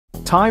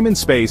Time in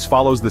space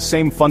follows the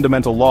same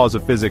fundamental laws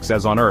of physics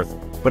as on Earth,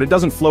 but it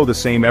doesn't flow the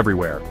same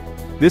everywhere.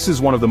 This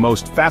is one of the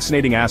most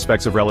fascinating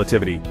aspects of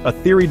relativity, a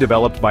theory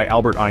developed by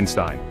Albert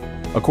Einstein.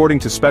 According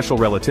to special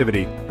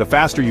relativity, the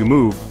faster you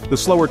move, the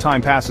slower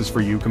time passes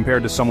for you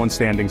compared to someone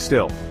standing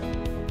still.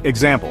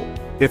 Example: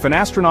 if an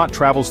astronaut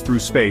travels through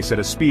space at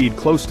a speed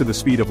close to the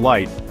speed of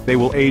light, they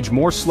will age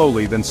more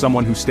slowly than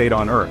someone who stayed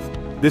on Earth.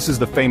 This is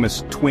the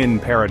famous twin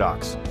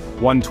paradox.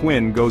 One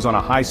twin goes on a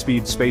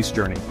high-speed space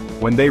journey.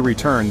 When they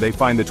return, they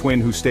find the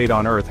twin who stayed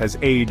on Earth has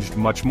aged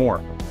much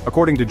more.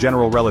 According to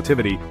general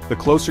relativity, the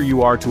closer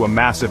you are to a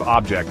massive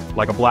object,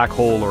 like a black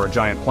hole or a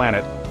giant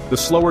planet, the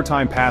slower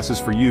time passes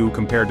for you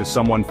compared to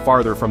someone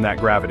farther from that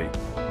gravity.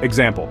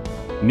 Example: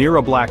 near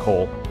a black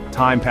hole,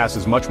 time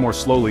passes much more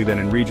slowly than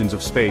in regions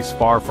of space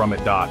far from it.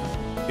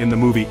 In the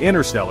movie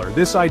Interstellar,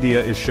 this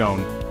idea is shown.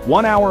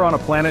 1 hour on a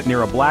planet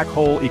near a black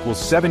hole equals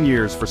 7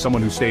 years for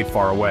someone who stayed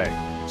far away.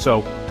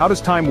 So, how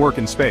does time work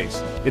in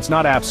space? It's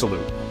not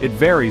absolute. It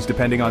varies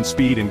depending on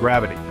speed and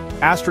gravity.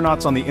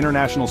 Astronauts on the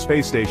International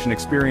Space Station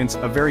experience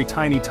a very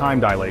tiny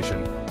time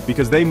dilation,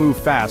 because they move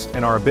fast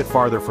and are a bit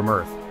farther from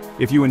Earth.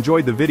 If you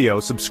enjoyed the video,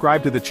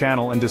 subscribe to the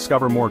channel and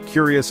discover more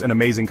curious and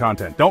amazing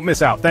content. Don't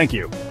miss out. Thank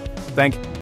you.